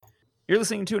You're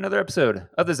listening to another episode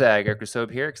of The Zag. Eric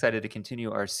Sobe here, excited to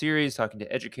continue our series talking to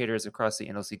educators across the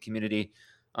NLC community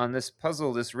on this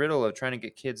puzzle, this riddle of trying to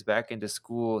get kids back into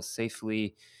school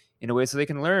safely in a way so they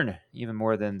can learn even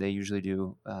more than they usually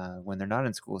do when they're not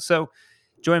in school. So,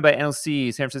 joined by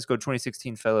NLC San Francisco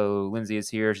 2016 Fellow Lyndsey is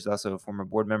here. She's also a former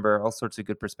board member. All sorts of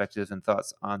good perspectives and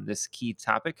thoughts on this key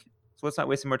topic. So let's not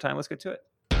waste any more time. Let's get to it.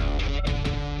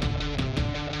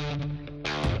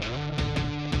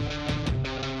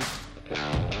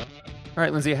 All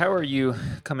right, Lyndsey, how are you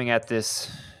coming at this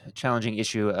challenging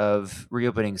issue of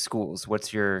reopening schools?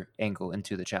 What's your angle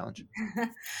into the challenge?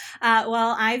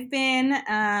 Well, I've been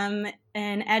an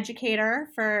educator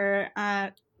for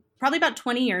probably about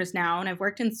 20 years now, and I've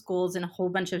worked in schools in a whole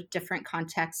bunch of different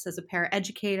contexts as a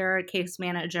paraeducator, a case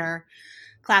manager,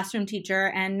 classroom teacher,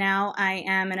 and now I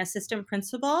am an assistant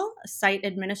principal, a site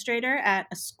administrator at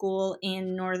a school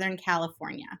in Northern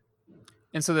California.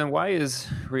 And so then why is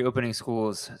reopening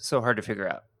schools so hard to figure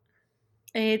out?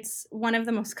 It's one of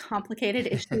the most complicated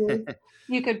issues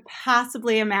you could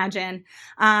possibly imagine.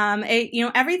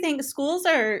 Everything, schools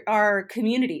are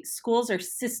communities, schools are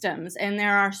systems, and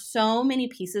there are so many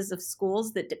pieces of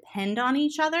schools that depend on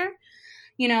each other.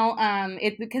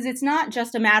 Because it's not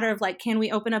just a matter of like, can we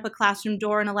open up a classroom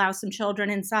door and allow some children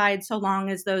inside so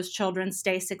long as those children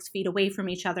stay 6 feet away from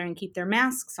each other and keep their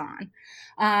masks on?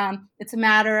 It's a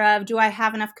matter of, do I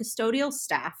have enough custodial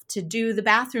staff to do the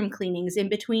bathroom cleanings in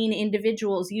between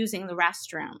individuals using the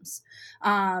restrooms?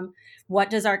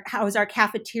 How is our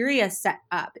cafeteria set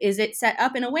up? Is it set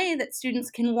up in a way that students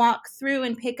can walk through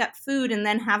and pick up food and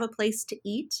then have a place to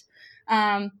eat?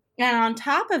 And on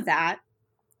top of that,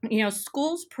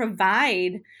 schools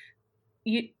provide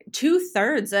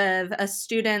 2/3 of a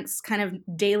student's kind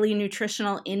of daily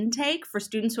nutritional intake for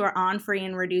students who are on free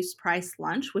and reduced price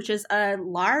lunch, which is a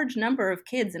large number of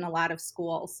kids in a lot of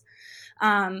schools.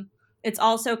 It's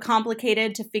also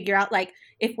complicated to figure out, like,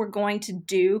 if we're going to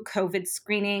do COVID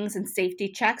screenings and safety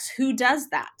checks, who does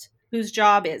that? Whose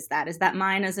job is that? Is that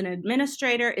mine as an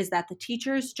administrator? Is that the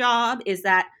teacher's job? Is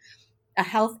that a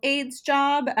health aid's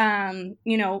job?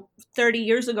 30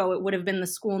 years ago, it would have been the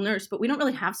school nurse, but we don't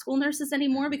really have school nurses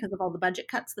anymore because of all the budget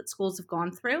cuts that schools have gone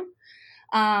through.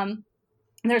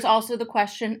 There's also the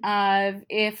question of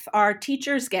if our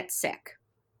teachers get sick,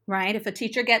 right? If a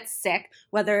teacher gets sick,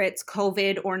 whether it's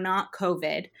COVID or not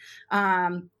COVID,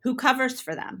 who covers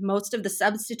for them? Most of the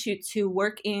substitutes who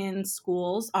work in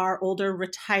schools are older,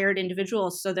 retired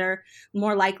individuals, so they're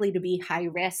more likely to be high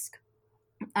risk.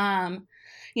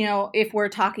 If we're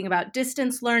talking about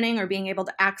distance learning or being able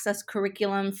to access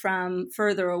curriculum from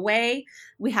further away,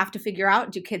 we have to figure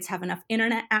out, do kids have enough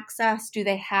internet access? Do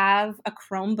they have a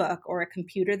Chromebook or a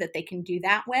computer that they can do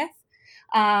that with?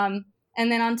 And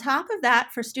then on top of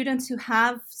that, for students who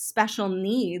have special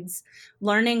needs,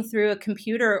 learning through a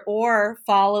computer or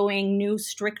following new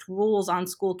strict rules on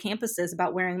school campuses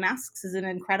about wearing masks is an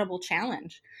incredible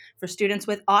challenge. For students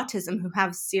with autism who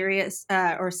have serious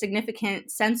or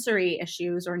significant sensory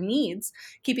issues or needs,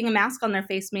 keeping a mask on their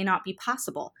face may not be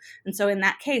possible. And so in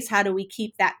that case, how do we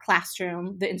keep that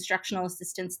classroom, the instructional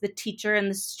assistants, the teacher, and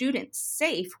the students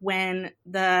safe when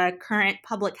the current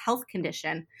public health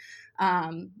condition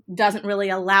doesn't really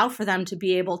allow for them to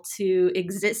be able to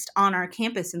exist on our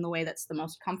campus in the way that's the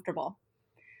most comfortable?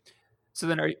 So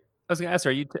then, I was going to ask,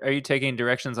 are you taking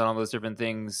directions on all those different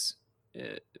things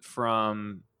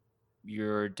from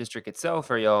your district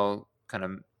itself? Are y'all kind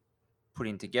of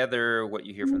putting together what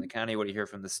you hear from the county, what you hear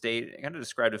from the state? Kind of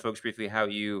describe to folks briefly how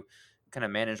you kind of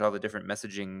manage all the different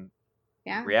messaging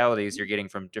realities you're getting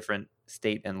from different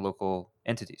state and local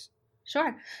entities.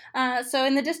 Sure. So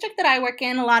in the district that I work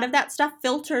in, a lot of that stuff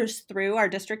filters through our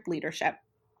district leadership.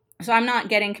 So I'm not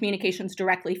getting communications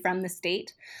directly from the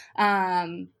state.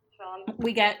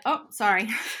 We get,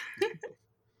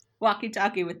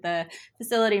 walkie-talkie with the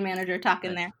facility manager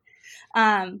talking there.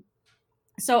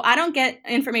 So I don't get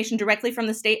information directly from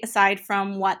the state aside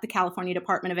from what the California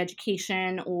Department of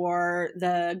Education or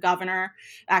the governor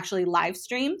actually live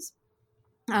streams.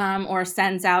 Or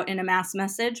sends out in a mass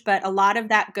message. But a lot of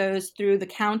that goes through the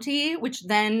county, which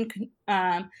then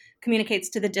communicates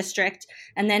to the district,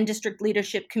 and then district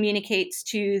leadership communicates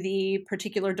to the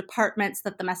particular departments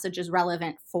that the message is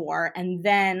relevant for. And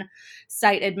then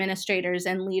site administrators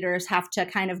and leaders have to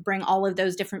kind of bring all of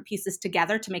those different pieces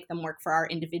together to make them work for our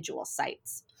individual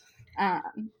sites.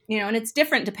 And it's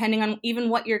different depending on even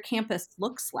what your campus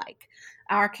looks like.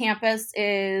 Our campus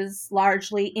is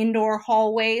largely indoor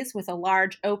hallways with a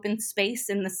large open space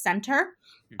in the center.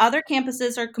 Other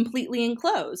campuses are completely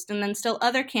enclosed, and then still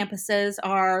other campuses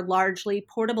are largely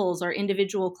portables or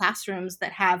individual classrooms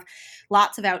that have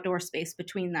lots of outdoor space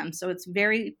between them. So it's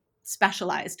very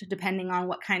specialized depending on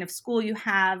what kind of school you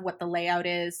have, what the layout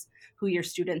is, who your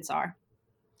students are.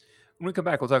 When we come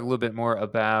back, we'll talk a little bit more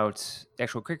about the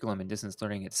actual curriculum and distance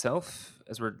learning itself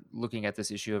as we're looking at this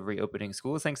issue of reopening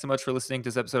schools. Thanks so much for listening to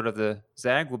this episode of the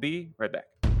ZAG. We'll be right back.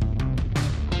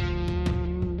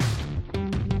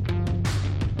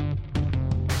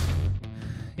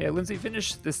 Yeah, Lyndsey,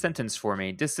 finish this sentence for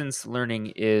me. Distance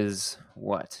learning is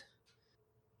what?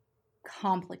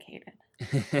 Complicated.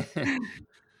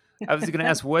 I was going to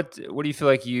ask, what do you feel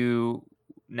like you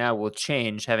now will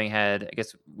change, having had, I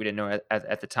guess we didn't know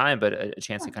at the time, but a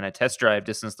chance to kind of test drive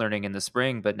distance learning in the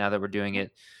spring, but now that we're doing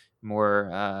it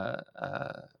more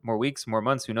weeks, more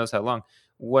months, who knows how long,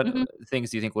 what Mm-hmm.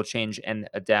 things do you think will change and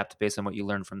adapt based on what you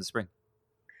learned from the spring?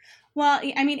 Well,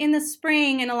 I mean, in the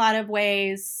spring, in a lot of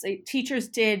ways, teachers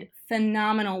did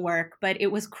phenomenal work, but it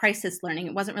was crisis learning.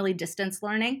 It wasn't really distance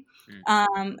learning.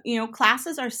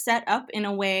 Classes are set up in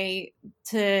a way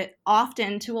to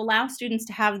allow students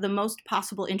to have the most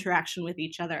possible interaction with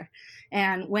each other.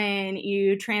 And when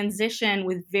you transition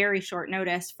with very short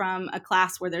notice from a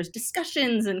class where there's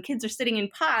discussions and kids are sitting in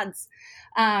pods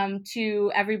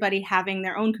to everybody having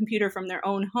their own computer from their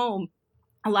own home,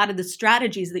 a lot of the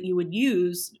strategies that you would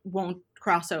use won't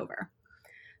cross over.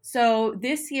 So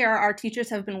this year, our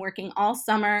teachers have been working all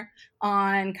summer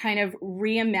on kind of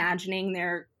reimagining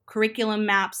their curriculum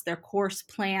maps, their course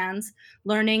plans,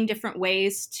 learning different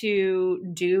ways to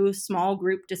do small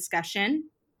group discussion.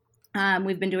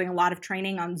 We've been doing a lot of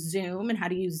training on Zoom and how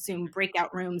to use Zoom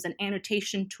breakout rooms and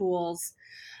annotation tools,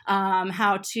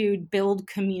 how to build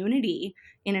community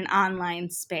in an online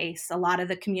space. A lot of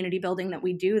the community building that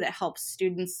we do that helps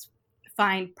students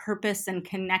find purpose and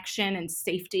connection and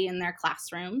safety in their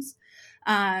classrooms.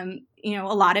 A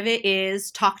lot of it is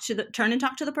turn and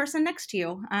talk to the person next to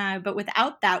you. But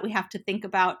without that, we have to think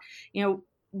about,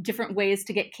 different ways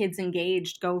to get kids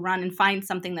engaged. Go run and find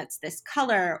something that's this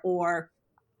color, or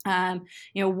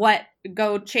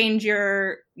go change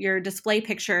your display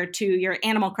picture to your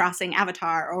Animal Crossing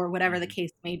avatar, or whatever the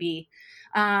case may be.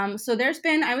 So there's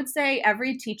been, I would say,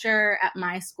 every teacher at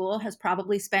my school has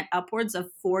probably spent upwards of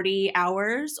 40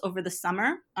 hours over the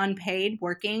summer, unpaid,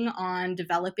 working on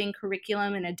developing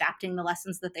curriculum and adapting the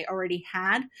lessons that they already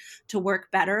had to work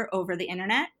better over the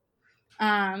internet.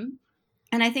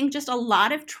 And I think just a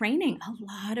lot of training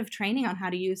on how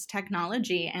to use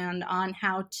technology and on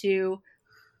how to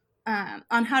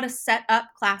set up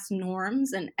class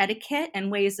norms and etiquette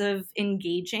and ways of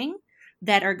engaging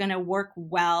that are going to work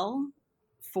well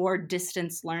for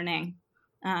distance learning.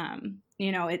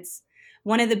 It's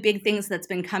one of the big things that's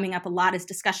been coming up a lot is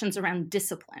discussions around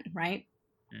discipline, right?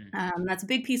 That's a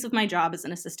big piece of my job as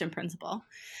an assistant principal.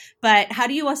 But how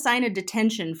do you assign a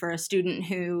detention for a student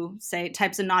who, say,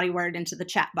 types a naughty word into the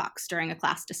chat box during a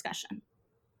class discussion,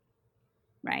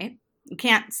 right? You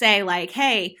can't say like,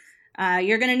 hey,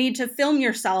 you're going to need to film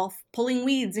yourself pulling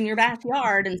weeds in your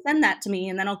backyard and send that to me,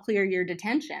 and then I'll clear your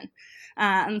detention.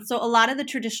 And so a lot of the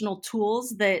traditional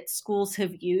tools that schools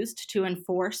have used to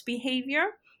enforce behavior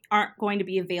aren't going to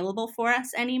be available for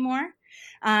us anymore.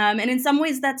 And in some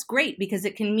ways, that's great because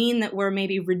it can mean that we're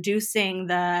maybe reducing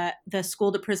the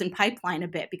school to prison pipeline a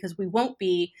bit, because we won't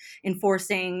be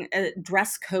enforcing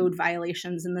dress code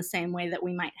violations in the same way that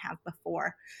we might have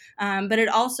before. But it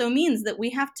also means that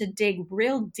we have to dig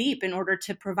real deep in order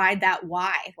to provide that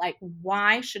why. Like,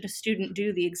 why should a student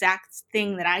do the exact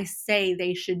thing that I say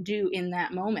they should do in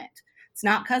that moment? It's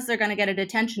not because they're going to get a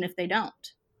detention if they don't.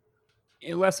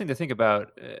 Last thing to think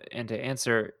about and to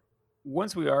answer,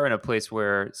 once we are in a place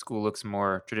where school looks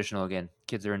more traditional again,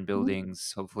 kids are in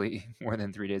buildings, hopefully more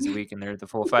than 3 days a week, and they're the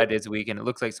full 5 days a week, and it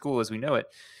looks like school as we know it.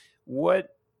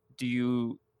 What do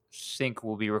you think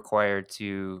will be required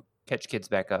to catch kids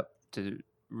back up, to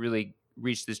really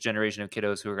reach this generation of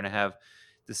kiddos who are going to have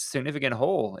this significant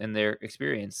hole in their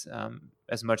experience,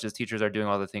 as much as teachers are doing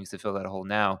all the things to fill that hole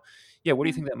now? Yeah, what do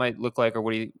you think that might look like, or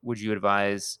would you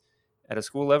advise at a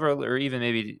school level, or even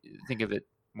maybe think of it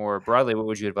more broadly, what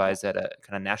would you advise at a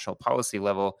kind of national policy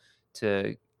level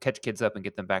to catch kids up and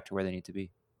get them back to where they need to be?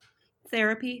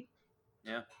 Therapy.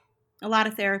 Yeah. A lot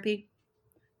of therapy.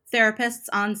 Therapists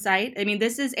on site. I mean,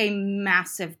 this is a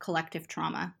massive collective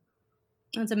trauma.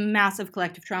 It's a massive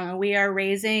collective trauma. We are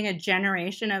raising a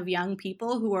generation of young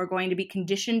people who are going to be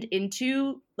conditioned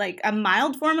into like a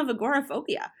mild form of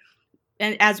agoraphobia.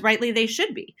 And as rightly they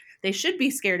should be. They should be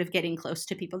scared of getting close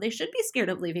to people. They should be scared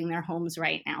of leaving their homes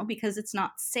right now because it's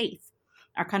not safe.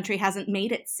 Our country hasn't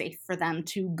made it safe for them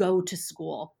to go to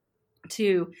school,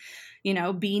 to,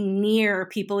 be near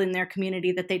people in their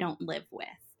community that they don't live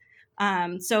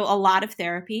with. So a lot of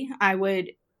therapy. I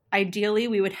would Ideally,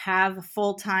 we would have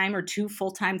full-time or 2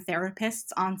 full-time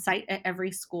therapists on site at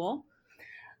every school.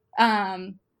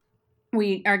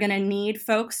 We are going to need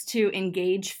folks to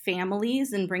engage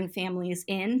families and bring families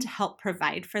in to help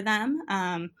provide for them.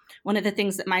 One of the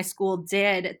things that my school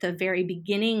did at the very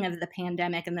beginning of the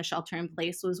pandemic and the shelter in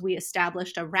place was we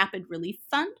established a rapid relief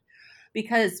fund,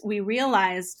 because we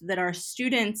realized that our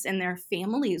students and their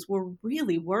families were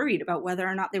really worried about whether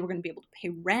or not they were going to be able to pay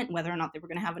rent, whether or not they were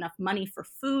going to have enough money for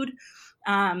food.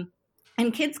 And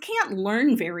kids can't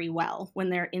learn very well when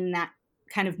they're in that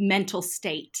kind of mental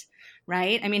state,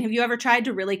 right? I mean, have you ever tried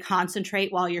to really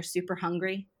concentrate while you're super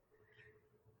hungry?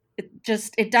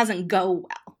 It doesn't go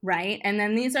well, right? And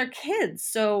then these are kids,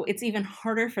 so it's even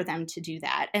harder for them to do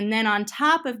that. And then on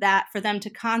top of that, for them to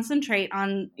concentrate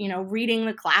on, reading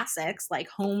the classics like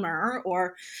Homer,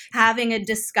 or having a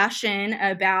discussion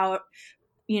about,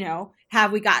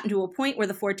 have we gotten to a point where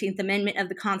the 14th Amendment of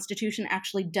the Constitution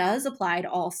actually does apply to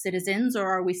all citizens, or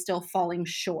are we still falling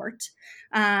short?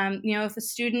 If a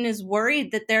student is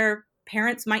worried that their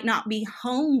parents might not be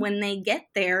home when they get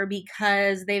there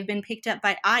because they've been picked up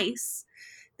by ICE,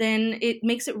 then it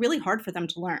makes it really hard for them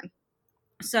to learn.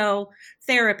 So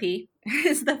therapy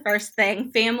is the first thing.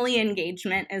 Family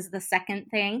engagement is the second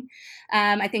thing.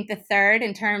 I think the third,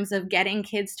 in terms of getting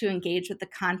kids to engage with the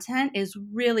content, is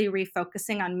really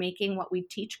refocusing on making what we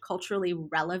teach culturally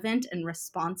relevant and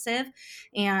responsive,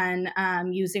 and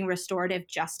using restorative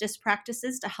justice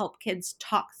practices to help kids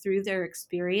talk through their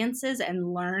experiences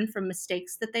and learn from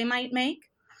mistakes that they might make.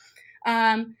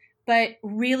 But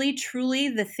really, truly,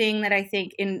 the thing that I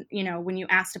think when you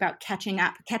asked about catching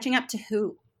up to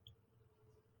who?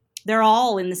 They're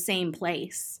all in the same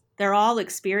place. They're all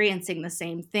experiencing the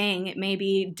same thing. It may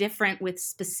be different with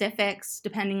specifics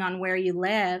depending on where you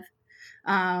live,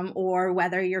 or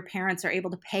whether your parents are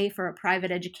able to pay for a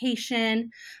private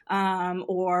education,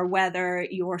 or whether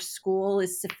your school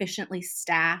is sufficiently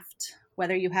staffed,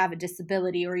 whether you have a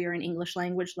disability or you're an English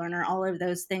language learner. All of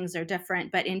those things are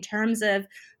different. But in terms of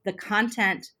the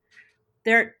content,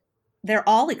 they're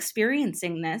all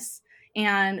experiencing this.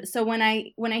 And so when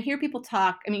I hear people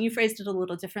talk, I mean, you phrased it a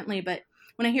little differently, but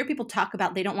when I hear people talk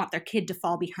about they don't want their kid to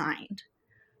fall behind,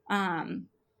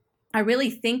 I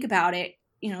really think about it,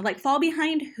 like, fall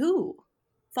behind who?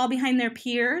 Fall behind their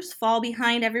peers, fall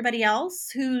behind everybody else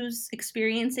who's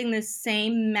experiencing this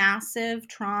same massive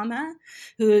trauma,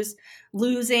 who's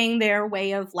losing their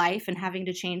way of life and having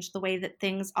to change the way that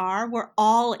things are. We're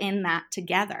all in that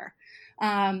together.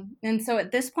 And so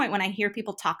at this point, when I hear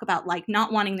people talk about like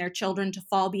not wanting their children to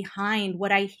fall behind,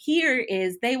 what I hear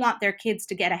is they want their kids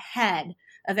to get ahead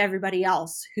of everybody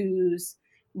else who's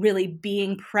really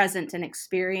being present and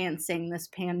experiencing this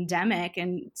pandemic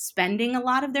and spending a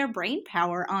lot of their brain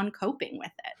power on coping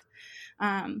with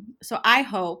it. So I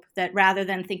hope that rather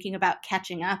than thinking about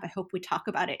catching up, I hope we talk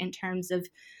about it in terms of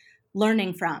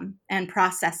learning from and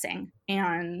processing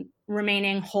and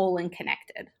remaining whole and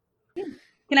connected.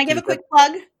 Can I give a quick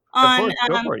plug on? Of course,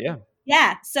 go for it, yeah.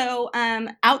 Yeah. So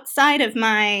outside of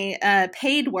my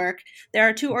paid work, there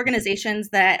are 2 organizations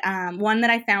that one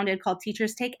that I founded called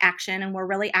Teachers Take Action, and we're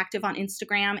really active on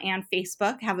Instagram and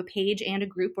Facebook, have a page and a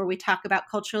group where we talk about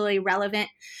culturally relevant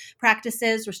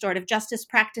practices, restorative justice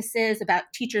practices, about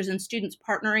teachers and students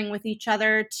partnering with each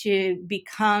other to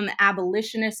become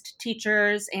abolitionist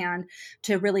teachers and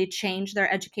to really change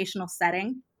their educational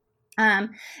setting.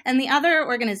 And the other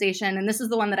organization, and this is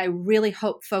the one that I really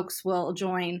hope folks will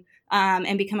join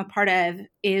and become a part of,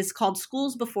 is called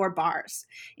Schools Before Bars.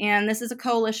 And this is a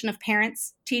coalition of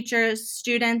parents, teachers,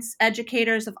 students,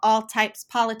 educators of all types,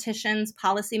 politicians,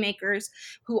 policymakers,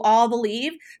 who all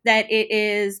believe that it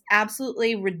is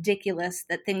absolutely ridiculous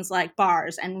that things like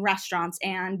bars and restaurants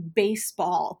and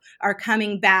baseball are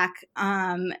coming back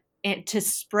to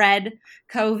spread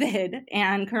COVID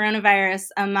and coronavirus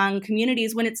among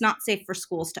communities when it's not safe for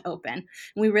schools to open.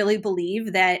 We really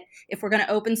believe that if we're going to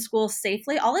open schools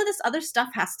safely, all of this other stuff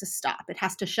has to stop. It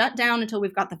has to shut down until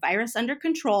we've got the virus under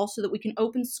control so that we can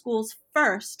open schools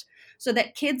first, so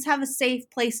that kids have a safe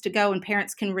place to go and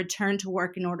parents can return to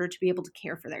work in order to be able to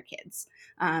care for their kids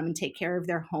and take care of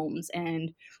their homes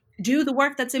and do the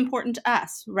work that's important to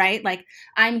us, right? Like,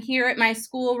 I'm here at my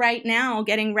school right now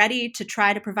getting ready to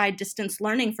try to provide distance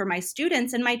learning for my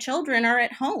students, and my children are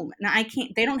at home.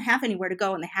 And they don't have anywhere to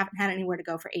go, and they haven't had anywhere to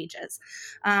go for ages.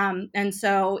 And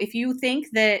so if you think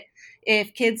that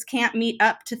if kids can't meet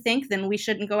up to think, then we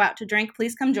shouldn't go out to drink,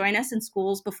 please come join us in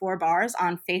Schools Before Bars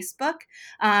on Facebook,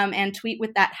 and tweet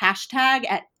with that hashtag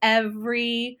at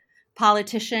every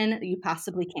politician that you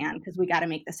possibly can, because we got to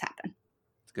make this happen.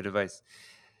 It's good advice.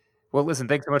 Well, listen,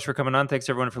 thanks so much for coming on. Thanks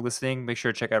everyone for listening. Make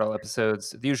sure to check out all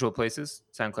episodes, the usual places: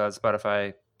 SoundCloud,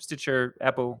 Spotify, Stitcher,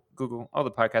 Apple, Google. All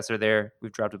the podcasts are there.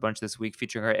 We've dropped a bunch this week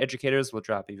featuring our educators. We'll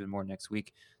drop even more next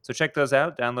week. So check those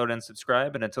out, download and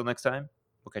subscribe. And until next time,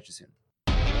 we'll catch you soon.